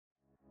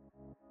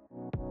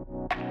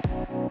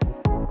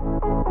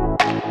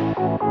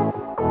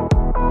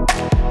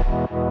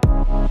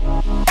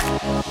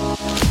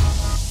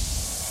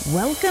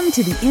Welcome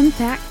to the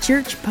Impact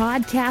Church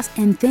podcast,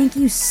 and thank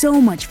you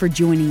so much for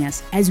joining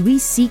us as we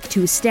seek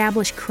to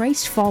establish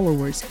Christ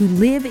followers who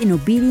live in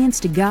obedience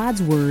to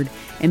God's Word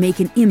and make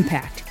an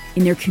impact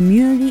in their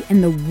community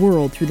and the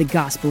world through the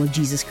gospel of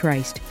Jesus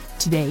Christ.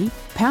 Today,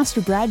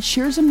 Pastor Brad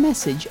shares a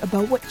message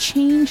about what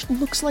change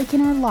looks like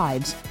in our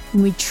lives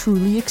when we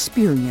truly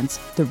experience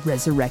the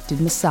resurrected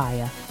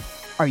Messiah.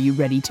 Are you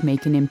ready to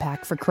make an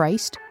impact for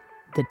Christ?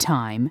 The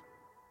time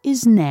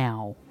is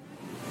now.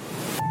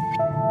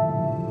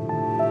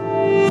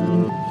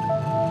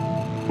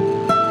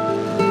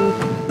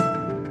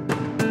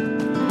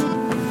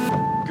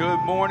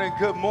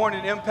 Good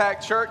morning,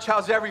 Impact Church.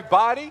 How's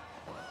everybody?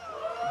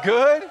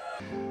 Good?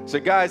 So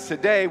guys,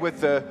 today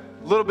with the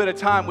little bit of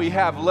time we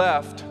have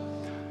left,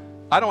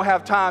 I don't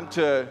have time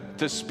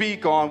to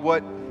speak on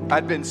what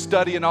I've been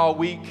studying all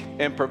week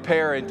and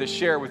preparing to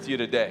share with you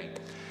today.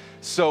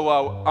 So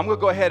I'm going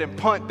to go ahead and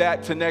punt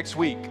that to next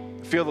week.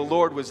 I feel the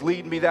Lord was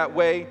leading me that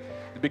way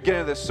at the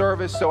beginning of the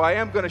service, so I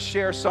am going to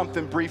share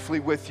something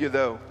briefly with you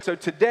though. So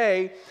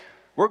today,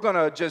 we're going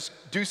to just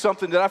do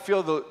something that I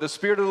feel the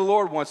Spirit of the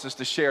Lord wants us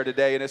to share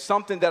today. And it's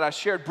something that I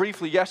shared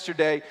briefly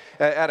yesterday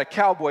at a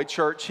cowboy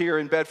church here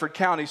in Bedford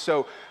County.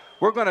 So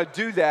we're going to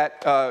do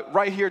that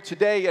right here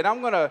today. And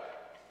I'm going to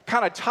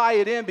kind of tie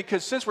it in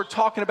because since we're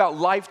talking about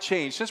life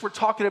change, since we're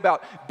talking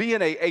about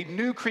being a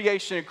new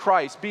creation in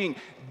Christ, being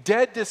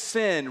dead to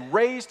sin,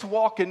 raised to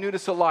walk in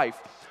newness of life,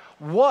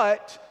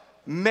 what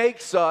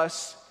makes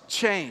us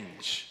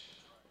change?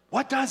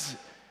 What does it?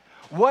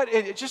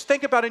 Just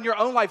think about in your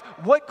own life,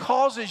 what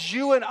causes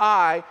you and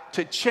I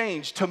to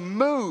change, to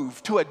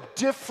move to a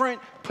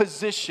different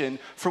position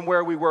from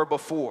where we were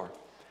before?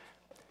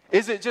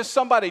 Is it just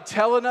somebody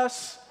telling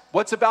us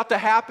what's about to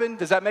happen?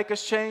 Does that make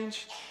us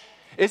change?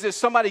 Is it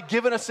somebody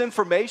giving us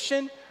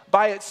information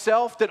by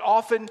itself that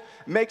often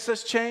makes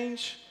us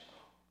change?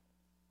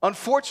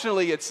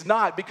 Unfortunately, it's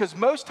not, because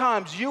most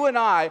times you and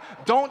I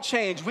don't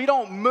change. We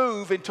don't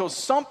move until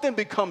something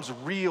becomes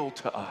real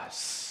to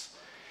us.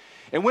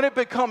 And when it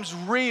becomes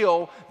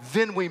real,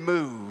 then we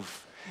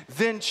move.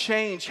 Then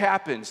change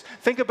happens.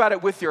 Think about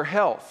it with your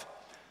health.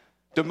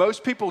 Do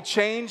most people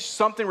change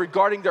something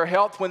regarding their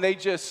health when they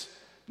just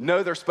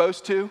know they're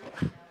supposed to?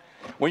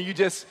 When you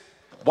just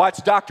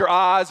watch Dr.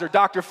 Oz or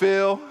Dr.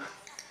 Phil,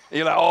 and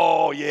you're like,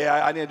 oh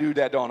yeah, I need to do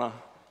that, don't I?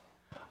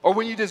 Or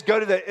when you just go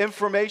to the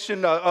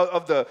information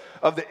of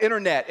the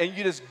internet and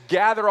you just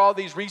gather all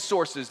these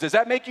resources, does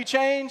that make you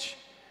change?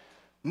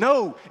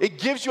 No, it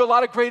gives you a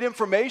lot of great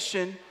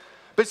information.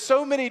 But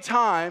so many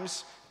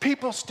times,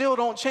 people still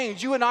don't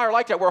change. You and I are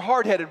like that. We're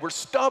hard-headed. We're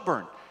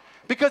stubborn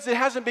because it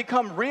hasn't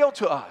become real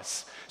to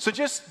us. So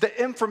just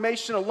the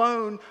information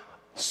alone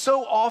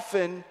so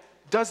often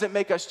doesn't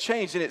make us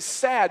change. And it's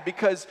sad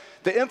because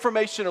the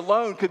information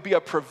alone could be a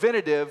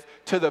preventative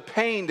to the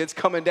pain that's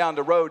coming down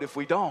the road if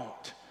we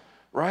don't,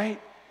 right?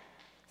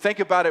 Think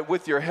about it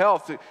with your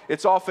health.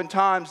 It's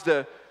oftentimes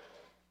the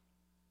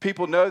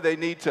people know they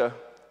need to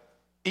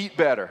eat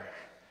better.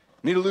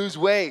 Need to lose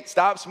weight,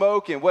 stop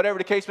smoking, whatever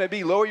the case may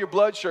be, lower your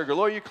blood sugar,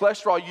 lower your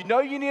cholesterol. You know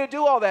you need to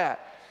do all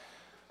that.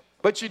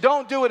 But you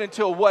don't do it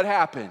until what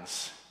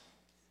happens?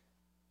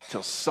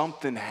 Until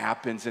something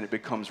happens and it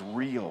becomes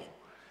real.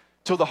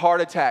 Till the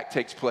heart attack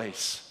takes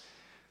place.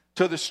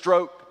 Till the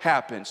stroke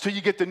happens. Till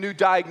you get the new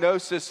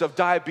diagnosis of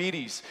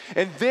diabetes.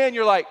 And then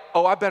you're like,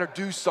 oh, I better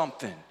do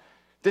something.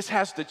 This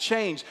has to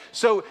change.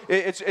 So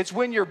it's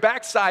when your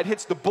backside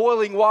hits the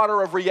boiling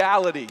water of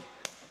reality.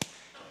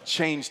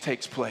 Change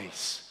takes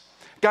place.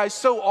 Guys,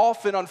 so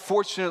often,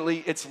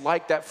 unfortunately, it's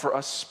like that for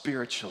us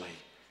spiritually.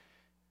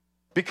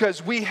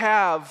 Because we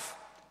have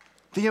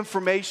the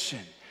information.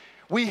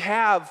 We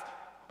have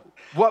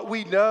what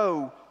we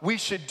know we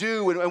should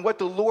do and what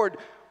the Lord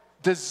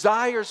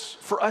desires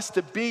for us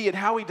to be and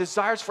how He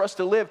desires for us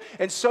to live.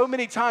 And so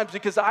many times,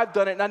 because I've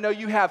done it and I know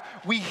you have,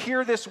 we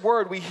hear this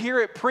word, we hear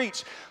it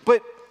preached,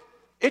 but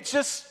it's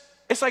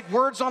like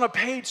words on a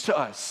page to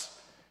us.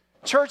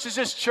 Church is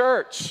just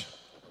church.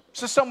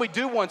 It's just something we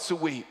do once a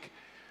week.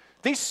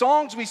 These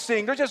songs we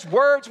sing, they're just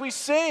words we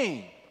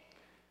sing.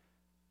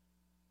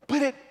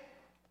 But it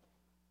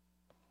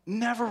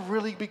never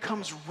really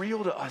becomes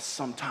real to us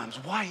sometimes.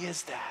 Why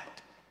is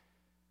that?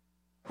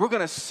 We're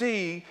going to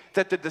see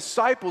that the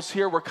disciples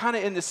here were kind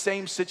of in the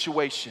same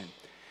situation.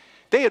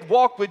 They had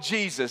walked with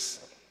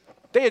Jesus.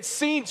 They had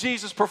seen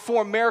Jesus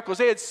perform miracles.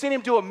 They had seen Him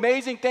do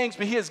amazing things,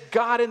 but He is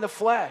God in the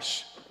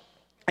flesh.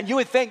 And you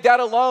would think that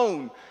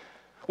alone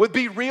would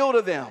be real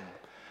to them.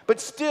 But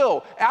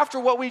still,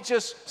 after what we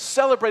just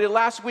celebrated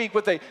last week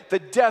with the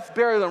death,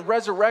 burial, and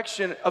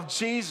resurrection of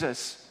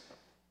Jesus,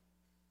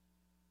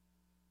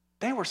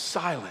 they were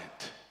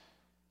silent.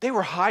 They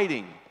were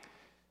hiding.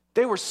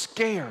 They were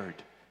scared.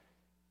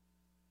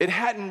 It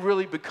hadn't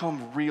really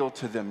become real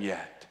to them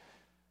yet.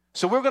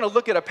 So we're going to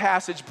look at a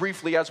passage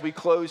briefly as we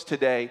close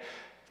today,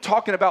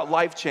 talking about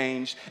life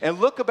change, and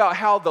look about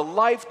how the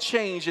life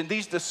change in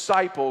these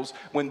disciples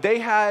when they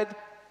had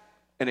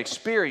an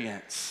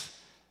experience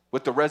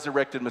with the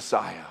resurrected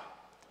Messiah.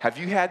 Have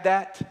you had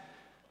that?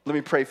 Let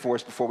me pray for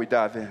us before we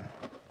dive in.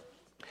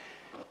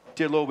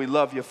 Dear Lord, we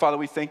love you. Father,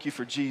 we thank you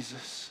for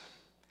Jesus.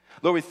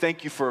 Lord, we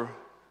thank you for,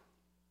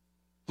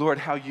 Lord,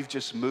 how you've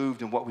just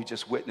moved and what we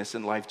just witnessed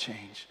in life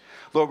change.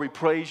 Lord, we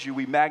praise you,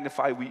 we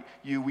magnify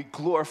you, we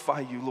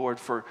glorify you, Lord,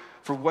 for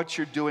what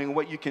you're doing,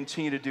 what you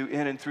continue to do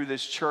in and through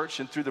this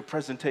church and through the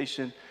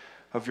presentation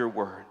of your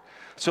word.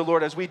 So,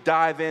 Lord, as we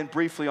dive in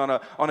briefly on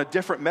a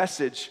different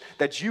message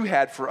that you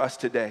had for us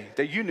today,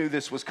 that you knew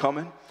this was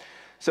coming.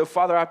 So,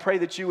 Father, I pray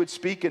that you would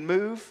speak and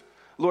move,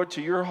 Lord,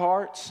 to your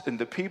hearts and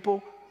the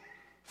people.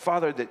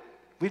 Father, that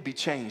we'd be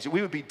changed, that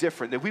we would be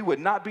different, that we would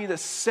not be the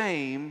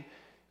same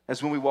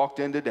as when we walked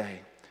in today.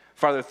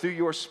 Father, through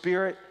your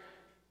Spirit,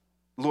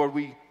 Lord,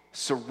 we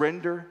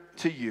surrender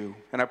to you.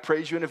 And I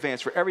praise you in advance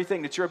for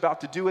everything that you're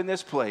about to do in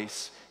this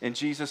place. In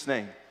Jesus'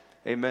 name,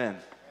 amen.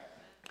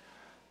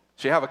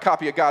 So you have a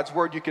copy of God's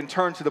Word. You can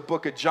turn to the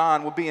book of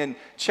John. We'll be in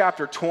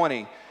chapter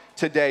 20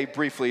 today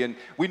briefly. And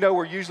we know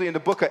we're usually in the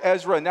book of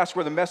Ezra, and that's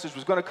where the message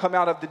was going to come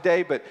out of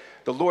today, but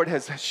the Lord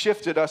has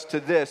shifted us to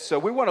this. So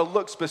we want to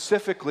look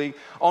specifically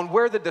on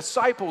where the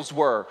disciples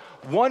were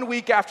 1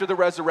 week after the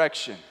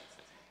resurrection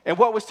and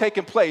what was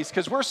taking place,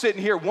 because we're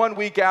sitting here 1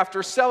 week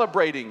after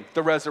celebrating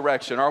the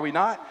resurrection, are we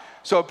not?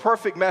 So a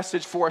perfect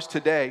message for us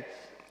today.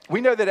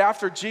 We know that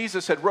after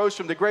Jesus had rose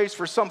from the graves,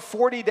 for some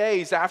 40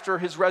 days after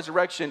his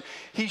resurrection,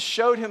 he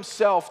showed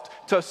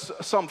himself to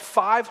some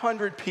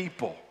 500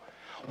 people.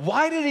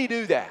 Why did he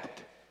do that?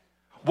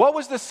 What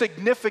was the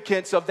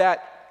significance of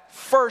that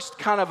first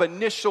kind of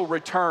initial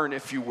return,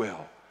 if you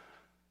will?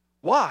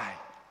 Why?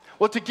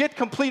 Well, to get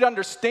complete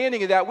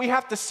understanding of that, we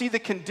have to see the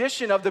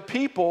condition of the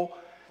people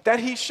that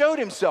he showed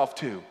himself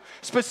to,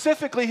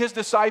 specifically his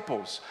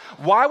disciples.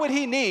 Why would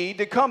he need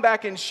to come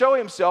back and show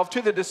himself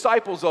to the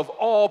disciples of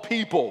all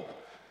people?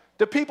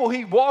 The people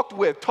he walked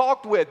with,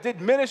 talked with,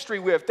 did ministry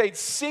with. They'd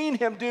seen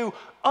him do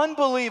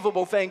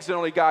unbelievable things that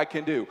only God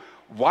can do.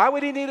 Why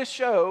would he need to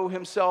show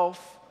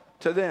himself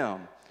to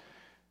them?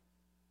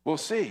 We'll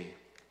see.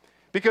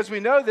 Because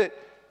we know that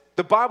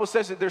the Bible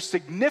says that there's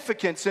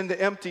significance in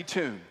the empty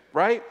tomb,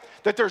 right?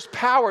 That there's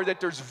power, that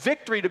there's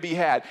victory to be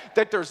had,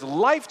 that there's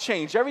life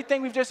change,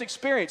 everything we've just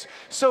experienced.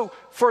 So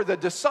for the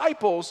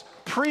disciples,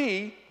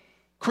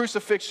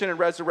 pre-crucifixion and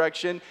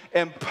resurrection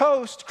and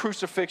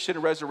post-crucifixion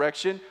and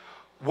resurrection,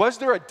 was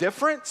there a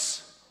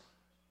difference?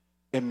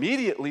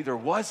 Immediately there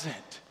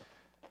wasn't.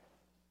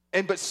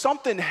 But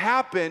something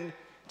happened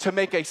to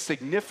make a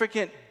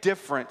significant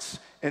difference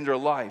in their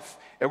life.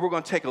 And we're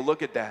going to take a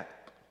look at that.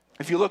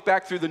 If you look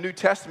back through the New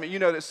Testament, you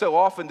know that so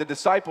often the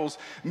disciples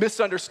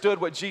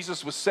misunderstood what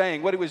Jesus was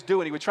saying, what he was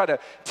doing. He would try to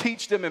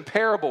teach them in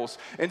parables.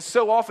 And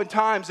so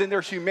oftentimes in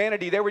their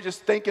humanity, they were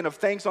just thinking of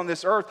things on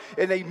this earth,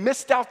 and they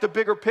missed out the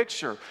bigger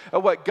picture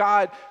of what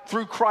God,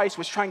 through Christ,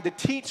 was trying to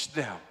teach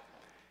them.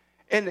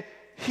 And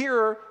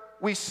here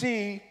we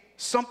see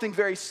something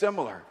very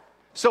similar.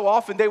 So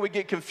often they would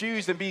get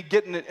confused and be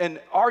getting in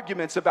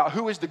arguments about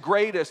who is the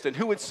greatest and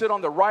who would sit on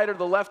the right or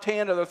the left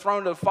hand of the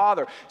throne of the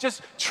Father.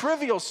 Just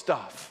trivial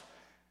stuff.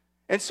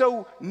 And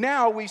so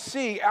now we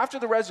see after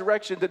the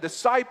resurrection, the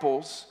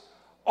disciples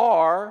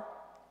are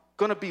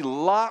going to be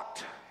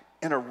locked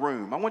in a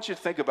room. I want you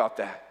to think about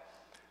that.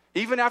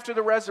 Even after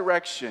the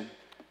resurrection,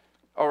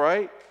 all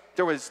right,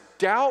 there was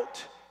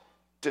doubt,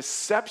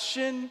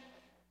 deception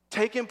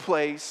taking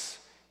place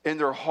in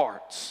their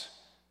hearts.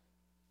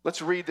 Let's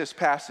read this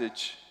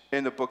passage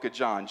in the book of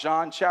John.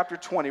 John chapter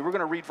 20, we're going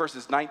to read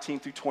verses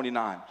 19 through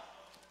 29.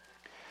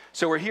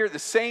 So we're here the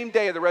same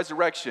day of the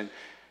resurrection.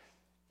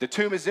 The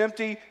tomb is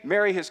empty.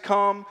 Mary has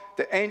come.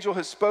 The angel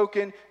has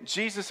spoken.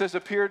 Jesus has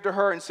appeared to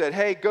her and said,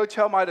 hey, go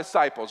tell my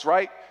disciples,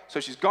 right?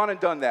 So she's gone and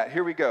done that.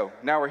 Here we go.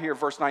 Now we're here,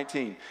 verse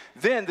 19.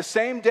 Then the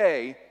same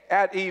day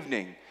at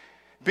evening,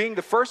 being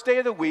the first day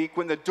of the week,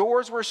 when the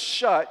doors were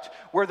shut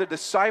where the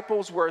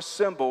disciples were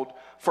assembled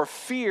for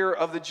fear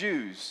of the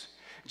Jews,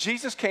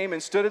 Jesus came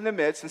and stood in the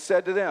midst and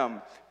said to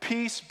them,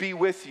 peace be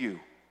with you.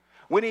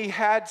 When he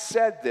had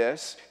said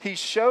this, he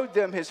showed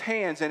them his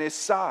hands and his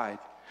side.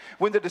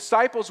 When the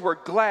disciples were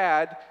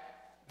glad,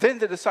 then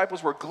the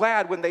disciples were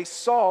glad when they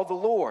saw the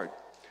Lord.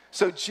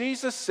 So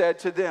Jesus said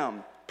to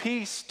them,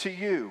 peace to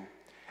you.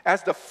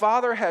 As the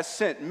Father has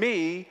sent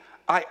me,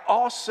 I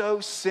also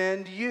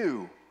send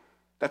you.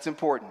 That's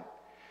important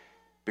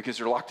because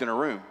you're locked in a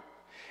room.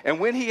 And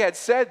when he had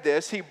said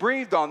this, he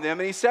breathed on them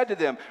and he said to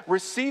them,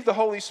 receive the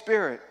Holy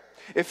Spirit.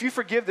 If you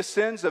forgive the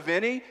sins of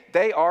any,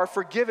 they are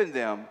forgiven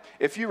them.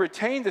 If you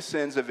retain the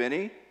sins of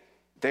any,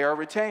 they are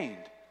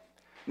retained.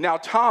 Now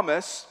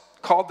Thomas,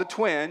 called the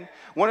twin,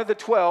 one of the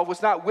 12,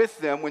 was not with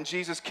them when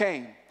Jesus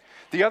came.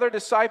 The other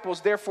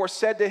disciples therefore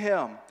said to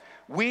him,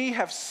 we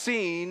have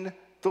seen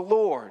the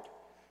Lord.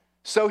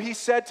 So he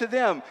said to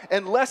them,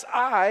 unless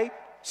I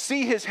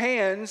see his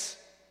hands,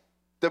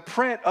 the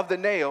print of the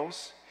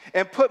nails,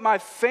 and put my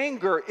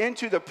finger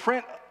into the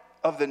print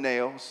of the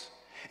nails,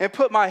 and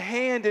put my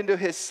hand into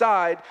his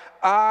side,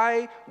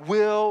 I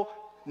will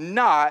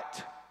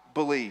not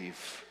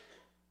believe.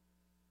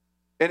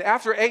 And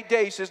after 8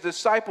 days, his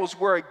disciples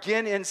were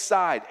again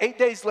inside. 8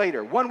 days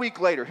later, 1 week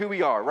later, here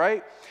we are,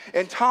 right?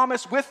 And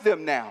Thomas with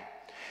them now.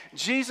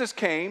 Jesus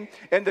came,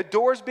 and the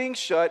doors being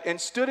shut, and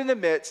stood in the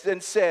midst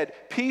and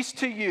said, "Peace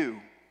to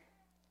you."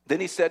 Then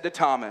he said to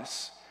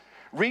Thomas,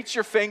 "Reach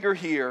your finger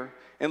here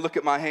and look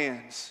at my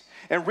hands,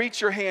 and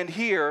reach your hand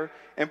here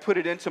and put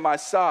it into my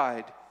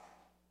side.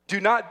 Do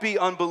not be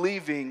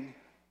unbelieving,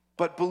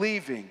 but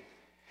believing."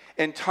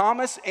 And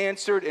Thomas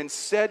answered and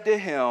said to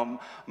him,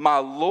 "My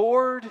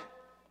Lord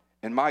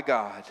and my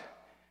God."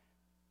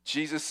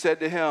 Jesus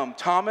said to him,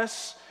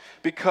 "Thomas,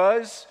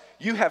 because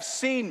you have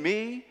seen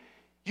me,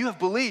 you have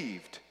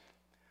believed.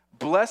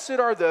 Blessed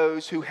are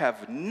those who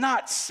have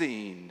not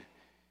seen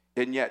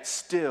and yet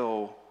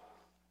still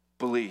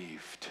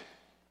believed."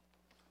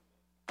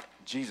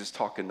 Jesus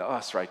talking to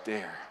us right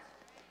there.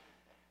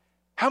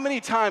 How many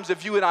times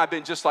have you and I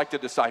been just like the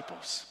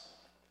disciples?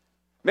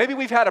 Maybe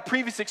we've had a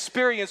previous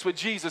experience with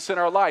Jesus in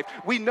our life.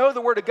 We know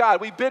the Word of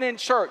God. We've been in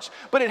church,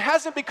 but it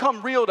hasn't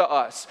become real to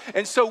us.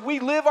 And so we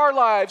live our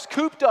lives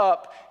cooped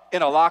up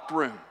in a locked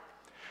room.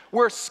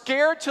 We're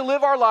scared to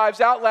live our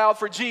lives out loud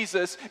for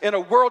Jesus in a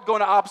world going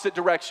the opposite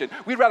direction.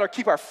 We'd rather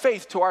keep our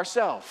faith to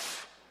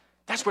ourselves.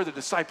 That's where the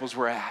disciples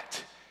were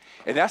at.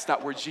 And that's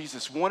not where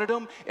Jesus wanted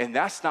them, and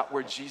that's not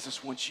where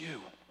Jesus wants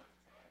you.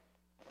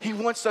 He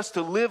wants us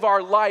to live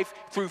our life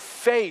through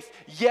faith.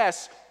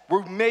 Yes,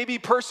 we may be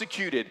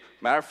persecuted.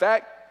 Matter of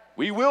fact,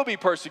 we will be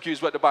persecuted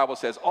is what the Bible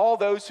says. All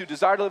those who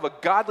desire to live a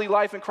godly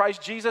life in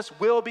Christ Jesus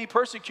will be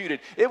persecuted.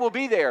 It will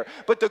be there.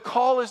 But the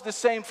call is the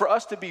same for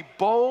us to be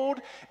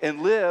bold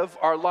and live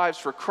our lives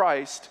for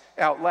Christ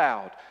out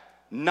loud,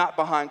 not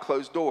behind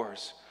closed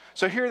doors.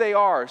 So here they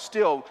are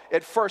still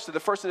at the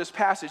first of this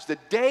passage, the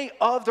day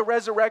of the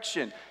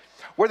resurrection.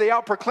 Were they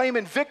out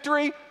proclaiming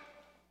victory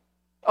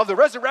of the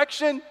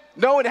resurrection,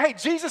 knowing, hey,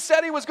 Jesus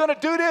said he was going to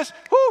do this.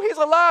 Whoo, he's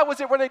alive.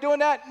 Were they doing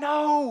that?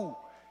 No.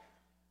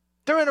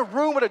 They're in a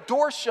room with a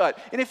door shut.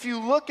 And if you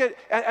look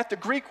at the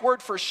Greek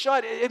word for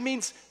shut, it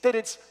means that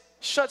it's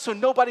shut so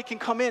nobody can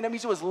come in. That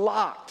means it was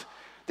locked.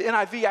 The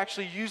NIV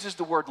actually uses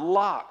the word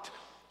locked.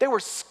 They were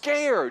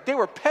scared. They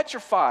were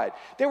petrified.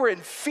 They were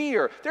in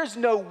fear. There's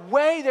no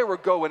way they were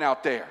going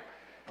out there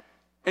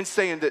and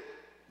saying that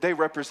they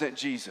represent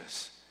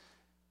Jesus.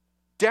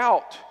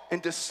 Doubt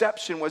and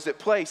deception was at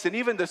place. And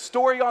even the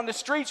story on the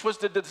streets was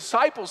that the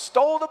disciples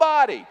stole the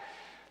body.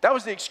 That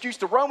was the excuse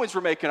the Romans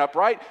were making up,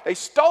 right? They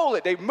stole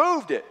it. They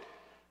moved it.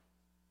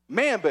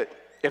 Man, but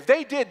if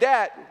they did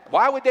that,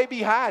 why would they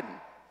be hiding?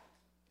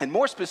 And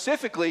more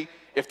specifically,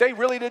 if they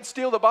really did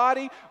steal the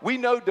body, we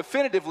know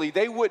definitively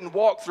they wouldn't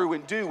walk through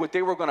and do what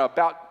they were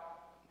about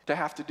to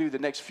have to do the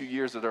next few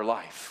years of their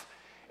life.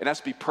 And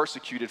that's be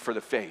persecuted for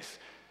the faith.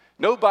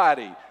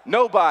 Nobody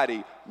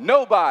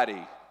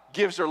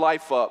gives their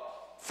life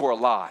up for a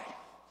lie.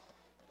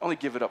 Only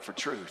give it up for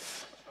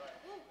truth.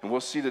 And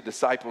we'll see the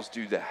disciples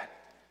do that.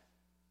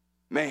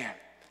 Man,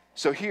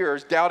 so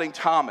here's doubting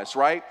Thomas,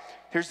 right?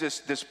 Here's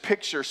this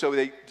picture.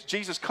 So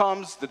Jesus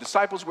comes, the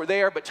disciples were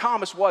there, but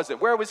Thomas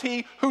wasn't. Where was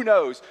he? Who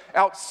knows?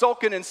 Out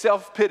sulking in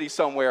self-pity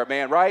somewhere,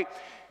 man, right?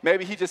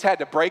 Maybe he just had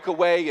to break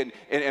away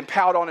and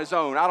pout on his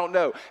own. I don't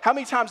know. How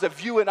many times have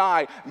you and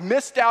I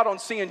missed out on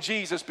seeing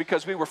Jesus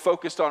because we were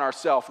focused on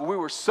ourselves? We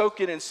were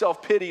soaking in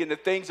self-pity and the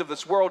things of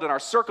this world and our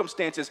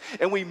circumstances,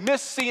 and we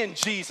missed seeing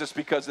Jesus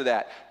because of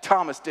that.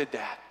 Thomas did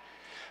that.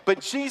 But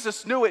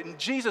Jesus knew it, and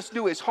Jesus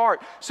knew his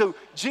heart. So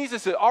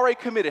Jesus had already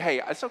committed, hey,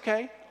 it's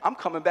okay. I'm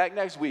coming back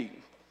next week,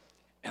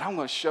 and I'm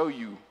going to show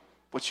you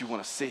what you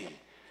want to see.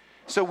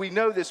 So we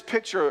know this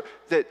picture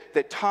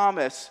that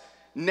Thomas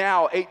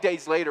now 8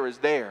 days later is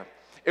there.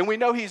 And we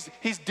know he's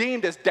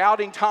deemed as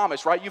doubting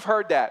Thomas, right? You've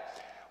heard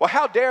that. Well,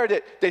 how dare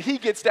that he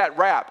gets that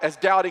rap as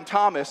doubting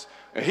Thomas?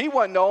 And he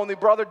wasn't the only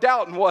brother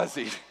doubting, was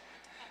he?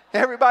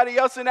 Everybody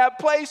else in that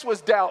place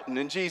was doubting,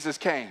 and Jesus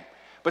came.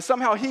 But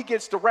somehow he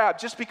gets the rap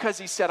just because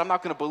he said, I'm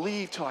not going to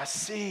believe till I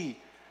see.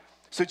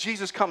 So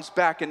Jesus comes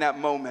back in that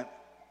moment.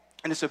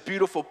 And it's a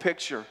beautiful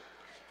picture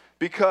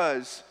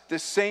because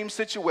this same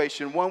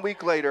situation, 1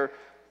 week later,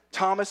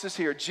 Thomas is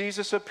here,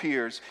 Jesus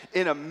appears,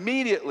 and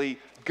immediately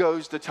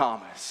goes to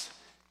Thomas.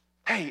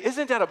 Hey,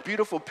 isn't that a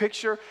beautiful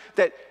picture?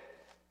 That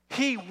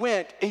he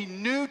went, he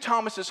knew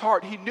Thomas's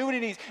heart, he knew what he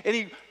needs, and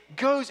he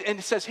goes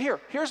and says,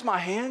 here's my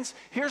hands,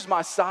 here's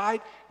my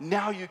side,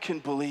 now you can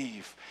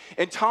believe.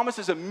 And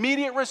Thomas's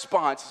immediate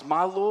response is,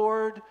 my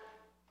Lord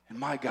and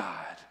my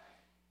God.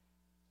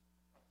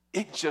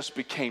 It just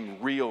became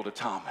real to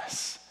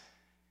Thomas.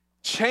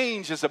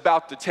 Change is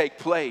about to take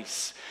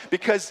place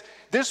because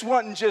this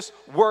wasn't just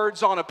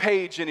words on a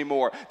page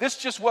anymore. This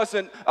just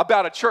wasn't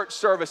about a church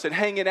service and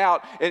hanging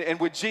out and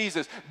with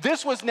Jesus.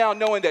 This was now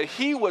knowing that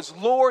he was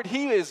Lord,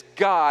 he is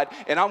God,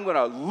 and I'm going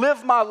to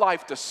live my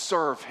life to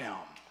serve him.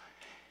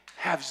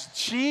 Has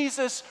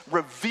Jesus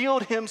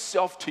revealed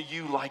himself to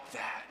you like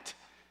that?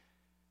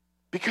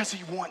 Because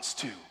he wants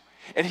to.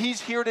 And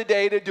he's here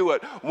today to do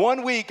it.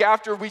 1 week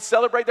after we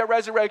celebrate that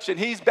resurrection,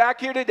 he's back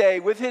here today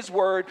with his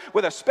word,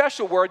 with a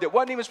special word that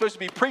wasn't even supposed to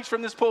be preached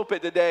from this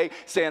pulpit today,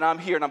 saying, I'm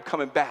here and I'm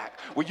coming back.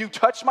 Will you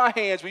touch my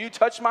hands? Will you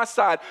touch my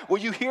side? Will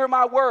you hear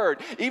my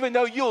word? Even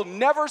though you'll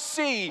never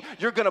see,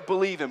 you're going to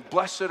believe. And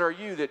blessed are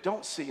you that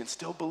don't see and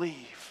still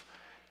believe.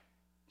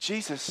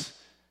 Jesus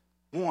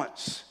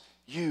wants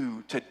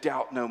you to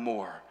doubt no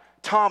more.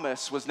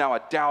 Thomas was now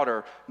a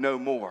doubter no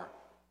more.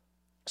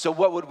 So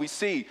what would we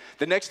see?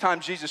 The next time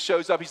Jesus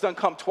shows up, he's done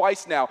come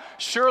twice now.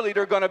 Surely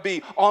they're going to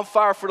be on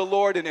fire for the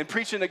Lord and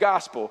preaching the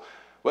gospel.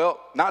 Well,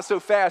 not so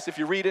fast. If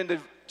you read into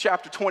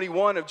chapter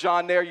 21 of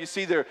John there, you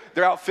see they're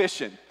out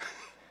fishing.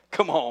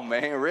 Come on,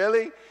 man,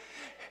 really?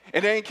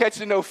 And they ain't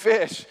catching no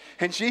fish.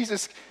 And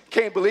Jesus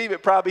can't believe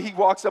it probably. He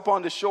walks up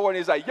on the shore and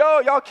he's like, yo,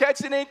 y'all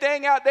catching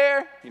anything out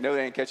there? You know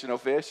they ain't catching no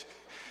fish.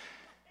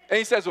 And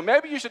he says, well,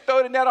 maybe you should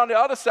throw the net on the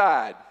other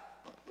side.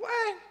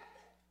 What?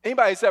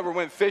 Anybody that's ever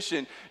went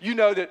fishing, you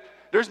know that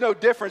there's no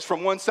difference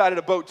from one side of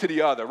the boat to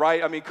the other,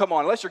 right? I mean, come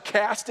on, unless you're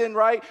casting,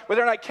 right? But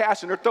they're not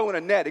casting, they're throwing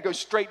a net. It goes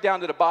straight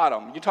down to the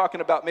bottom. You're talking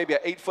about maybe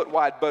an 8-foot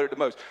wide boat at the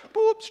most.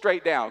 Boop,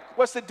 straight down.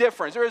 What's the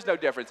difference? There is no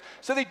difference.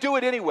 So they do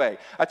it anyway.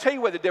 I tell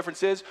you what the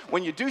difference is.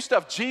 When you do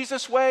stuff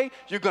Jesus' way,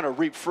 you're going to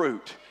reap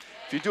fruit.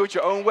 If you do it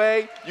your own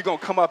way, you're going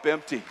to come up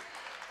empty.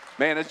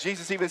 Man, as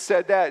Jesus even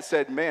said that, it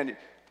said, man,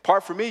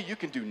 apart from me, you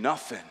can do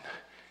nothing.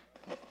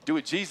 Do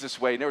it Jesus'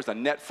 way, and there was a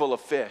net full of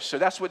fish. So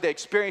that's what they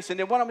experienced. And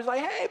then one of them was like,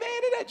 hey,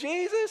 man, is that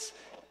Jesus?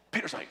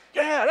 Peter's like,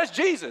 yeah, that's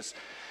Jesus.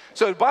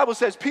 So the Bible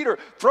says Peter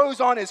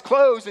throws on his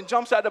clothes and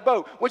jumps out of the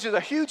boat, which is a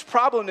huge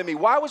problem to me.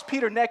 Why was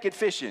Peter naked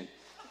fishing?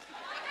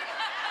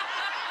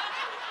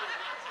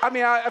 I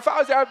mean, if I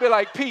was there, I'd be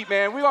like, Pete,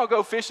 man, we're going to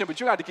go fishing, but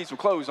you're going to have to keep some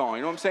clothes on.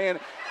 You know what I'm saying?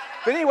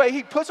 But anyway,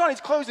 he puts on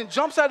his clothes and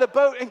jumps out of the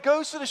boat and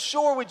goes to the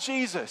shore with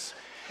Jesus.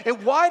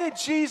 And why did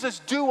Jesus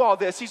do all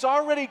this? He's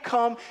already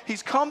come.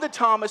 He's come to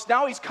Thomas.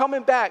 Now he's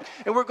coming back.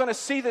 And we're going to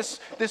see this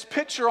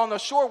picture on the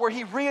shore where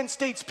he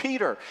reinstates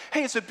Peter.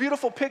 Hey, it's a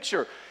beautiful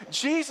picture.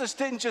 Jesus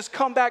didn't just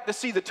come back to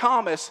see the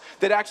Thomas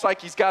that acts like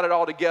he's got it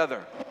all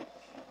together.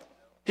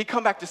 He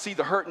come back to see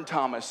the hurting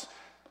Thomas,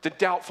 the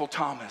doubtful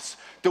Thomas,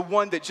 the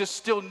one that just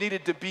still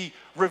needed to be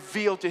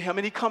revealed to him.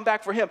 And he come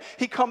back for him.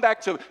 He come back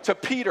to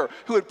Peter,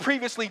 who had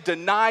previously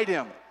denied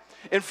him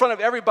in front of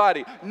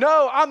everybody.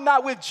 No, I'm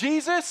not with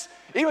Jesus,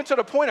 even to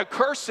the point of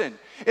cursing.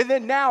 And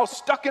then now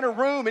stuck in a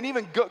room and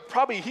even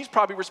he's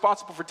probably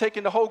responsible for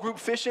taking the whole group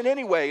fishing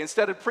anyway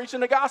instead of preaching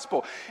the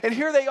gospel. And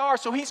here they are.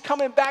 So he's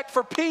coming back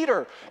for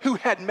Peter, who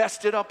had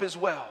messed it up as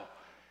well.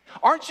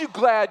 Aren't you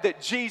glad that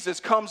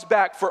Jesus comes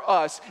back for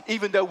us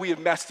even though we have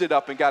messed it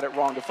up and got it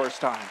wrong the first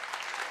time?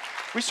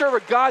 We serve a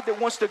God that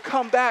wants to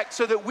come back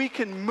so that we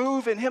can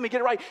move in him and get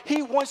it right.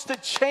 He wants to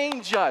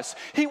change us.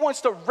 He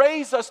wants to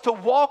raise us to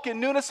walk in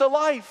newness of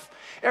life.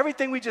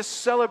 Everything we just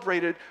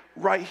celebrated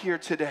right here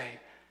today.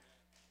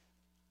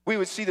 We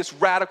would see this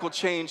radical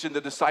change in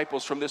the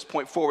disciples from this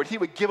point forward. He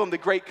would give them the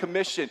Great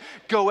Commission.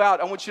 Go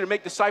out. I want you to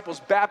make disciples,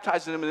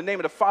 baptizing them in the name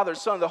of the Father,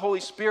 Son, and the Holy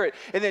Spirit,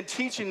 and then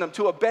teaching them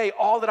to obey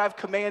all that I've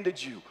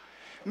commanded you.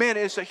 Man,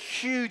 it's a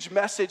huge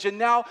message. And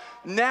now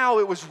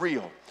it was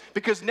real.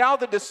 Because now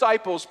the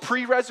disciples,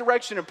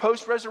 pre-resurrection and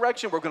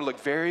post-resurrection, were going to look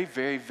very,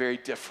 very, very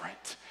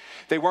different.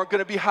 They weren't going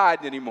to be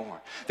hiding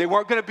anymore. They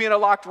weren't going to be in a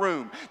locked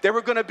room. They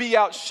were going to be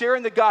out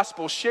sharing the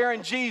gospel,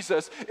 sharing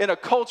Jesus in a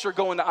culture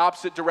going the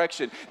opposite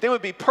direction. They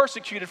would be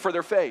persecuted for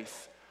their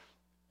faith.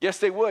 Yes,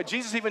 they would.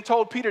 Jesus even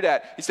told Peter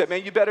that. He said,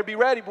 man, you better be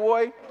ready,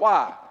 boy.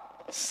 Why?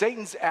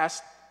 Satan's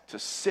asked to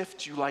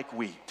sift you like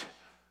wheat.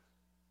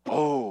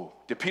 Oh,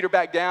 did Peter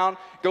back down,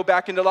 go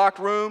back in the locked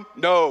room?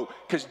 No,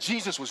 because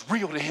Jesus was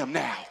real to him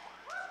now.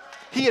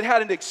 He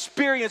had an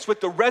experience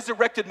with the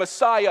resurrected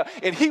Messiah,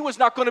 and he was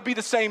not going to be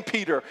the same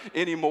Peter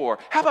anymore.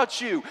 How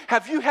about you?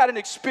 Have you had an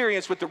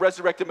experience with the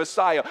resurrected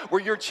Messiah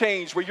where you're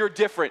changed, where you're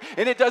different,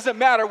 and it doesn't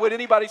matter what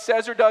anybody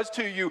says or does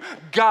to you,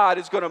 God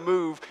is going to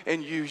move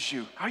and use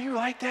you? Are you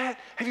like that?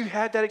 Have you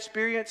had that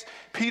experience?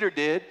 Peter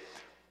did.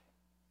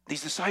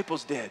 These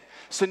disciples did.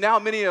 So now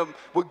many of them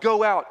would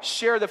go out,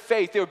 share the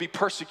faith. They would be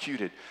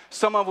persecuted.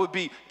 Some of them would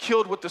be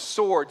killed with the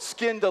sword,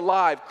 skinned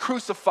alive,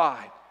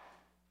 crucified.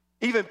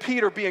 Even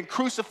Peter being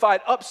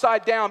crucified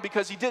upside down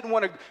because he didn't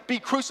want to be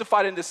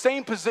crucified in the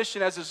same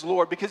position as his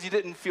Lord because he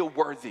didn't feel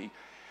worthy.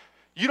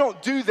 You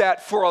don't do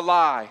that for a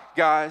lie,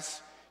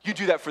 guys. You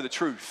do that for the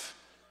truth.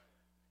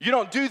 You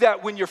don't do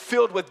that when you're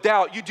filled with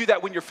doubt. You do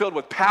that when you're filled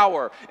with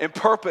power and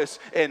purpose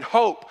and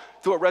hope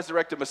through a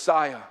resurrected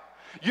Messiah.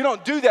 You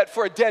don't do that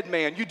for a dead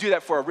man. You do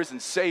that for a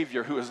risen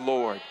Savior who is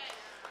Lord.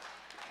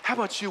 How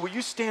about you? Will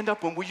you stand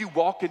up and will you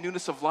walk in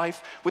newness of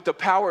life with the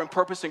power and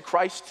purpose in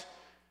Christ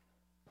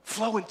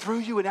flowing through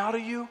you and out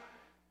of you?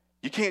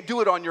 You can't do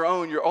it on your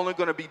own. You're only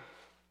going to be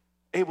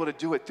able to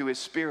do it through his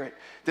Spirit.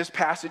 This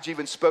passage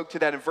even spoke to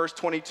that in verse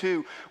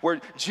 22, where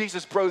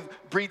Jesus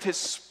breathed his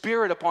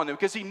Spirit upon them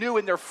because he knew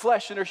in their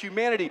flesh and their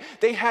humanity,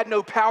 they had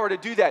no power to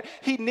do that.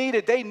 They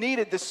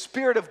needed the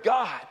Spirit of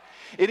God.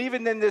 And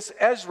even in this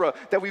Ezra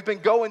that we've been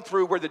going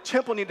through where the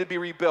temple needed to be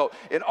rebuilt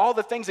and all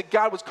the things that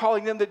God was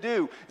calling them to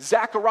do,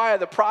 Zechariah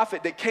the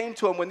prophet that came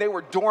to them when they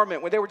were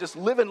dormant, when they were just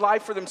living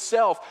life for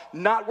themselves,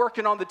 not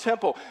working on the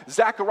temple.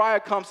 Zechariah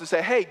comes to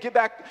say, hey, get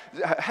back,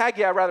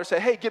 Haggai rather say,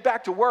 hey, get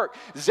back to work.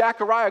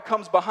 Zechariah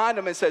comes behind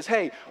them and says,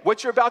 hey,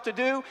 what you're about to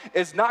do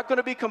is not going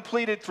to be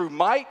completed through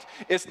might.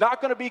 It's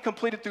not going to be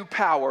completed through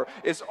power.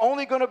 It's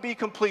only going to be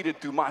completed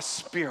through my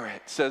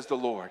Spirit, says the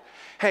Lord.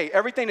 Hey,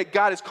 everything that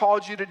God has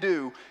called you to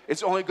do,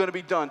 it's only going to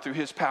be done through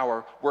his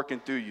power working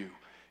through you.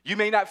 You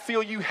may not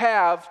feel you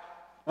have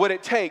what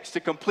it takes to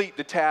complete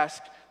the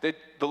task that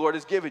the Lord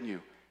has given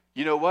you.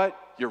 You know what?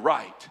 You're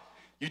right.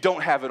 You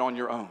don't have it on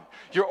your own.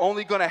 You're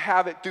only going to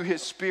have it through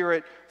his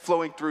Spirit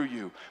flowing through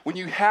you. When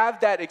you have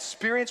that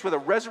experience with a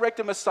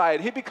resurrected Messiah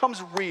and he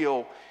becomes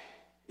real,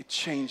 it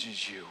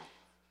changes you.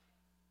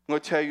 I'm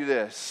going to tell you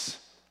this.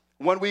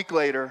 1 week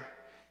later,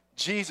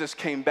 Jesus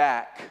came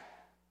back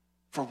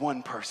for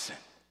one person.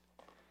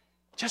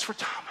 Just for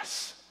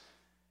Thomas.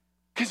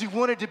 Because he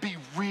wanted to be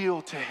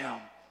real to him.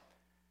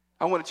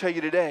 I want to tell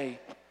you today,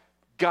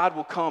 God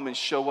will come and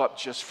show up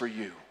just for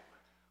you.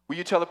 Will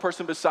you tell the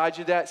person beside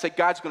you that? Say,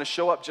 God's going to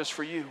show up just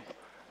for you.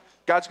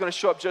 God's going to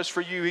show up just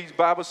for you. The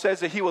Bible says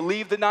that he will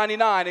leave the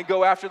 99 and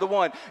go after the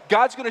one.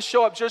 God's going to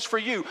show up just for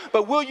you.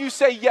 But will you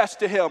say yes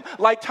to him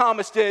like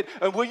Thomas did?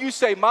 And will you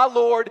say, my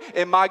Lord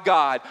and my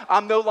God,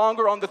 I'm no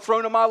longer on the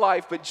throne of my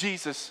life, but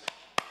Jesus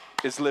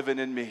is living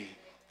in me.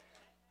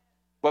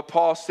 What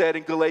Paul said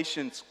in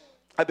Galatians,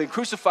 I've been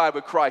crucified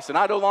with Christ, and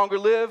I no longer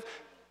live,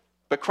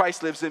 but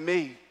Christ lives in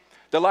me.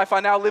 The life I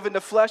now live in the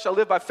flesh, I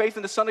live by faith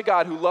in the Son of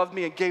God who loved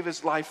me and gave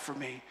his life for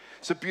me.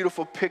 It's a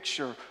beautiful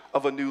picture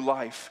of a new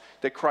life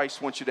that Christ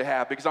wants you to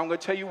have. Because I'm going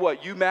to tell you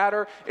what, you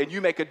matter and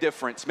you make a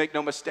difference. Make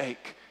no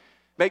mistake.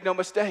 Make no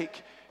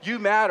mistake. You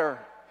matter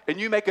and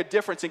you make a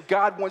difference, and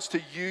God wants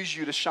to use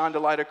you to shine the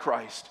light of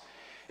Christ.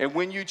 And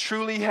when you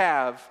truly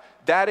have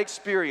that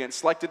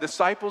experience, like the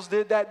disciples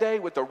did that day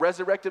with the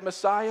resurrected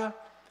Messiah,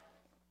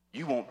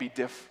 you won't be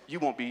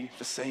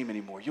the same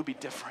anymore. You'll be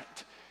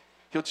different.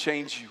 He'll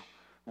change you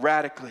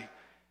radically.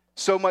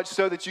 So much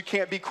so that you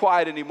can't be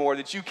quiet anymore,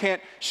 that you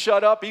can't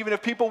shut up even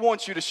if people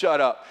want you to shut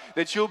up,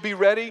 that you'll be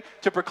ready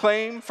to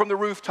proclaim from the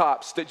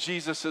rooftops that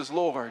Jesus is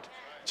Lord,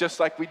 just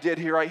like we did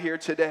here right here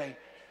today.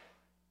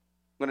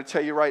 I'm going to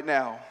tell you right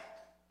now,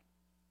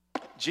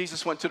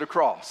 Jesus went to the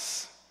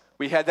cross.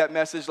 We had that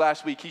message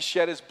last week. He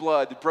shed his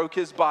blood, broke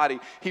his body.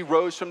 He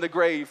rose from the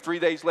grave 3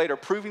 days later,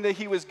 proving that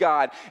he was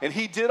God. And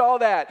he did all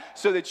that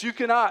so that you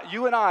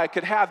and I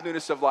could have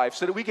newness of life,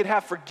 so that we could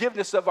have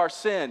forgiveness of our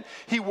sin.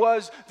 He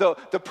was the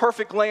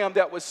perfect lamb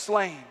that was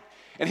slain.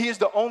 And he is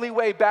the only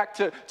way back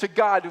to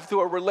God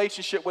through a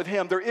relationship with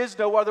him. There is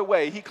no other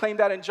way. He claimed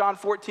that in John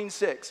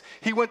 14:6.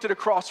 He went to the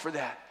cross for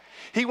that.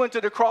 He went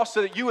to the cross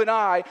so that you and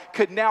I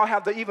could now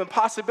have the even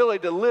possibility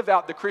to live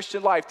out the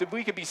Christian life, that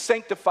we could be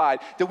sanctified,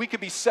 that we could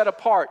be set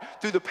apart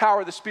through the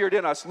power of the Spirit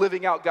in us,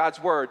 living out God's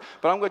word.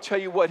 But I'm going to tell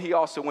you what he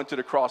also went to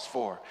the cross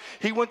for.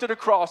 He went to the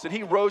cross and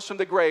he rose from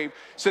the grave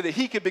so that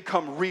he could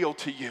become real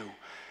to you,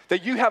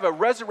 that you have a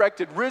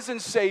resurrected, risen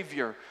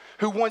Savior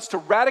who wants to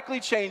radically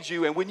change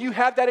you. And when you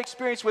have that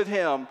experience with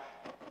him,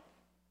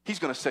 he's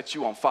going to set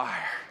you on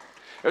fire.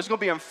 There's going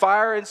to be a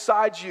fire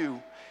inside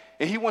you.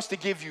 And he wants to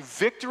give you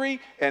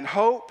victory and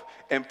hope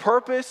and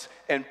purpose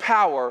and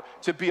power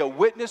to be a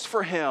witness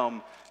for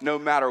him no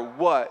matter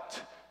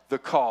what the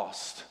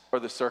cost or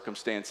the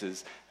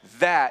circumstances.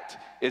 That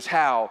is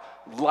how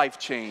life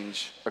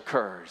change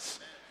occurs.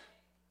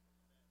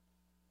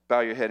 Bow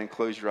your head and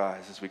close your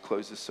eyes as we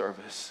close this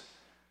service.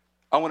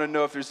 I want to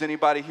know if there's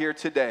anybody here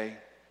today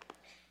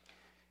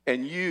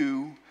and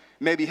you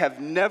maybe have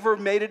never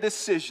made a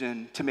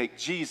decision to make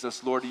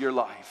Jesus Lord of your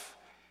life.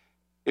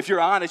 If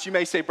you're honest, you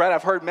may say, Brad,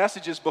 I've heard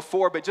messages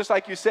before, but just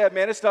like you said,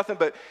 man, it's nothing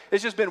but,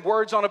 it's just been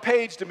words on a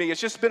page to me. It's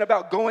just been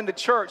about going to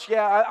church.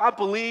 Yeah, I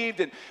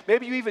believed, and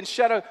maybe you even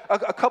shed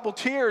a couple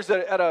tears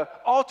at an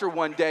altar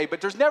one day,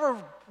 but there's never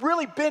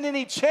really been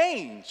any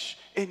change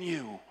in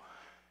you.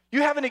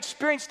 You haven't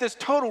experienced this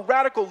total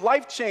radical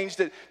life change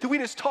that we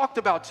just talked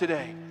about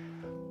today.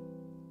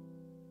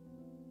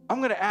 I'm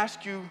going to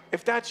ask you,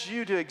 if that's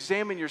you, to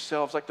examine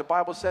yourselves like the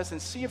Bible says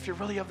and see if you're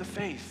really of the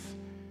faith.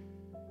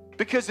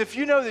 Because if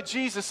you know that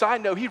Jesus, I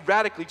know, he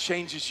radically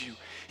changes you.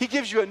 He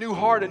gives you a new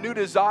heart, a new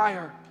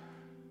desire.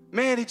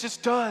 Man, he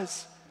just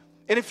does.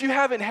 And if you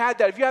haven't had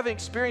that, if you haven't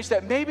experienced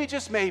that, maybe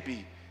just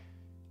maybe,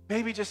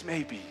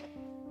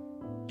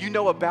 you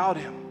know about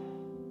him,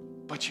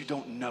 but you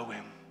don't know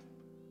him.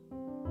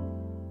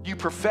 You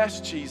profess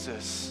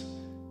Jesus,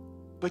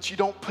 but you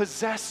don't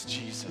possess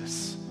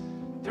Jesus.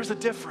 There's a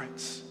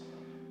difference.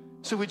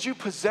 So would you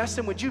possess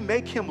him? Would you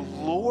make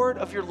him Lord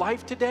of your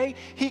life today?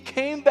 He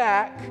came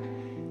back,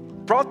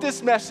 brought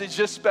this message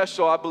just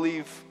special, I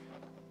believe,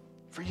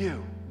 for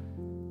you.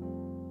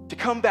 To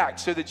come back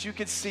so that you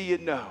could see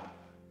and know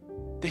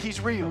that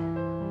he's real.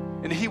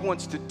 And he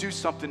wants to do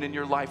something in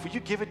your life. Will you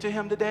give it to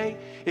him today?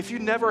 If you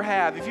never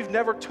have, if you've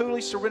never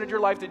totally surrendered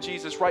your life to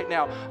Jesus right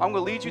now, I'm going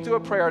to lead you through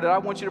a prayer that I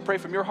want you to pray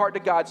from your heart to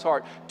God's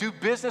heart. Do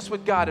business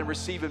with God and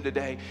receive him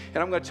today.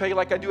 And I'm going to tell you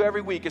like I do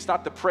every week, it's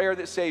not the prayer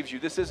that saves you.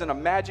 This isn't a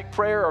magic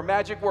prayer or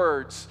magic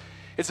words.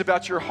 It's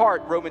about your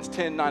heart, Romans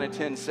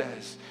 10:9-10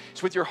 says.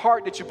 It's with your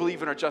heart that you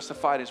believe and are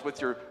justified. It's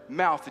with your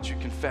mouth that you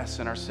confess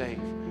and are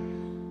saved.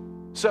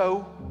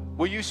 So,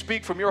 will you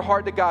speak from your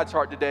heart to God's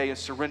heart today and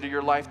surrender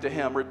your life to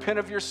him? Repent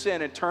of your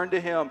sin and turn to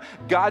him.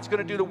 God's going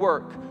to do the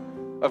work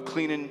of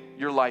cleaning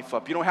your life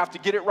up. You don't have to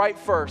get it right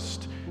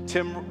first.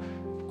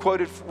 Tim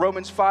quoted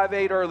Romans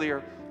 5:8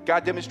 earlier.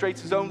 God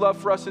demonstrates his own love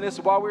for us in this.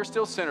 While we were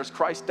still sinners,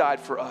 Christ died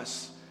for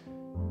us.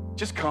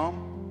 Just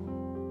come.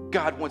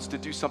 God wants to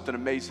do something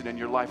amazing in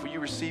your life. Will you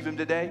receive him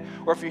today?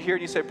 Or if you're here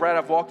and you say, Brad,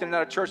 I've walked in and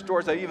out of church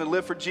doors. I even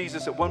lived for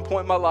Jesus at one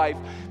point in my life.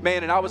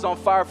 Man, and I was on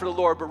fire for the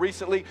Lord. But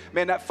recently,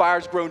 man, that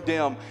fire's grown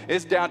dim.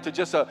 It's down to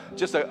just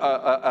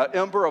a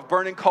ember of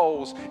burning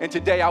coals. And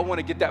today, I want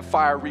to get that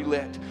fire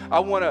relit.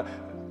 I want to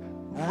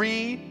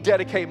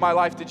rededicate my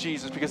life to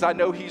Jesus because I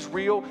know he's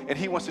real and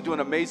he wants to do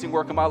an amazing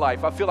work in my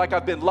life. I feel like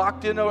I've been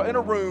locked in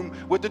a room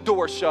with the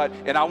door shut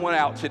and I want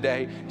out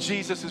today.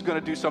 Jesus is going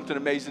to do something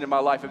amazing in my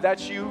life. If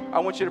that's you, I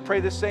want you to pray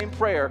this same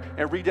prayer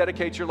and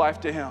rededicate your life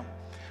to him.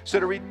 So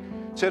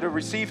to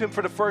receive him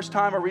for the first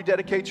time or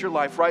rededicate your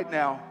life right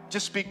now,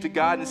 just speak to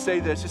God and say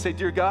this. Just say,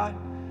 dear God,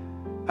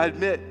 I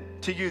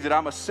admit to you that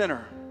I'm a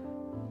sinner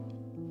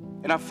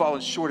and I've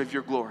fallen short of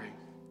your glory.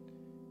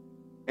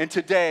 And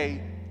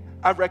today,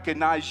 I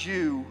recognize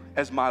you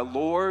as my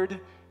Lord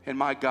and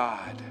my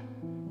God,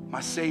 my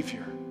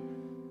Savior.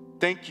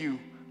 Thank you,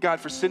 God,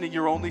 for sending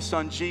your only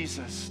son,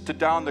 Jesus, to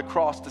die on the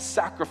cross, to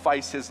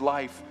sacrifice his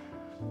life,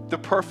 the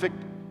perfect,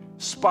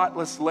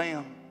 spotless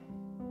lamb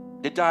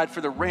that died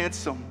for the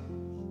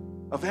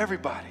ransom of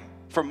everybody,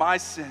 for my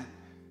sin.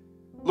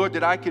 Lord,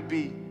 that I could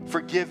be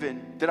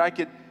forgiven, that I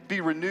could be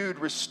renewed,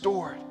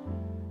 restored.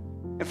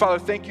 And Father,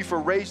 thank you for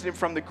raising him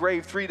from the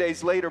grave 3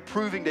 days later,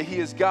 proving that he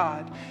is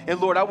God.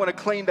 And Lord, I want to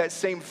claim that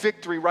same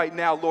victory right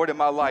now, Lord, in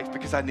my life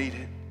because I need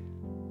it.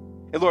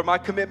 And Lord, my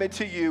commitment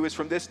to you is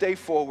from this day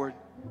forward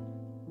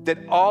that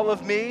all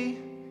of me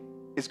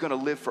is going to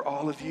live for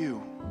all of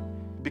you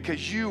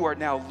because you are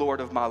now Lord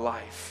of my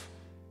life.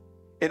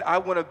 And I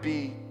want to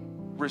be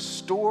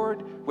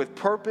restored with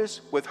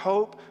purpose, with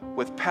hope,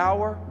 with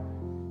power.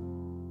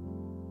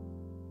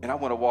 And I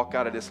want to walk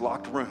out of this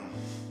locked room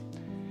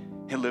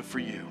and live for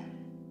you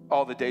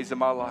all the days of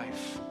my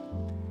life.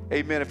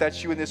 Amen. If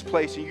that's you in this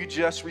place and you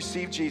just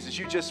received Jesus,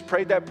 you just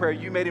prayed that prayer,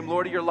 you made him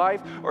Lord of your life,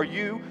 or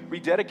you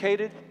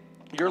rededicated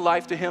your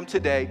life to him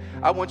today,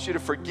 I want you to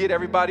forget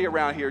everybody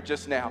around here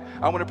just now.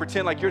 I want to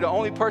pretend like you're the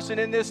only person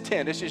in this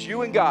tent. It's just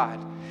you and God.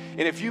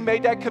 And if you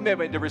made that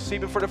commitment to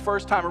receive him for the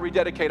first time or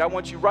rededicate, I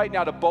want you right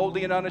now to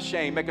boldly and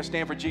unashamed make a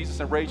stand for Jesus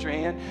and raise your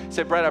hand.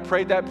 Say, Brad, I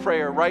prayed that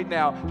prayer right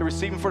now to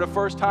receive him for the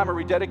first time or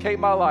rededicate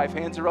my life.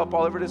 Hands are up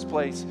all over this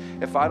place.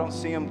 If I don't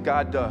see him,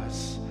 God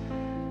does.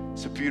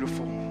 It's a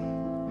beautiful,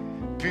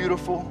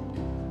 beautiful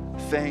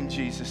thing,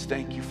 Jesus.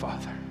 Thank you,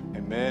 Father.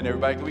 Amen.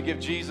 Everybody, can we give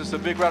Jesus a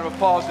big round of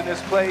applause in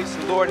this place?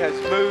 The Lord has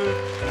moved,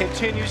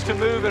 continues to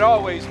move, and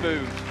always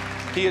moved.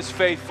 He is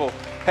faithful.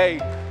 Hey,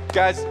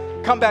 guys,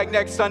 come back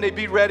next Sunday.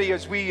 Be ready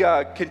as we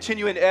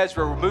continue in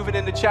Ezra. We're moving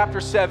into chapter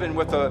 7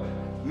 with a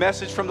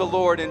message from the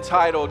Lord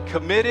entitled,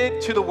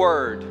 Committed to the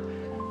Word,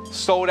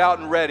 Sold Out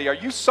and Ready. Are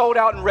you sold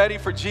out and ready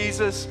for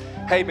Jesus?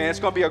 Hey, man, it's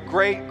going to be a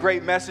great,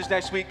 great message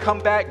next week. Come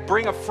back,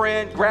 bring a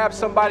friend, grab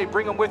somebody,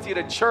 bring them with you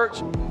to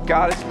church.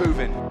 God is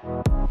moving.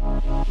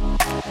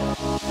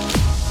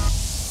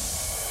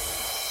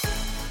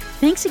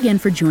 Thanks again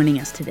for joining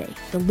us today.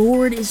 The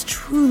Lord is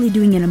truly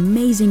doing an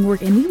amazing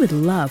work, and we would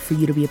love for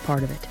you to be a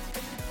part of it.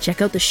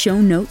 Check out the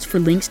show notes for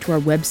links to our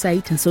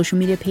website and social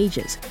media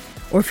pages.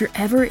 Or if you're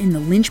ever in the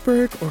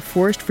Lynchburg or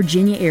Forest,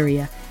 Virginia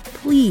area,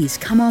 please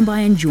come on by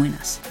and join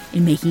us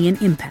in making an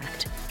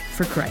impact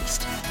for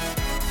Christ.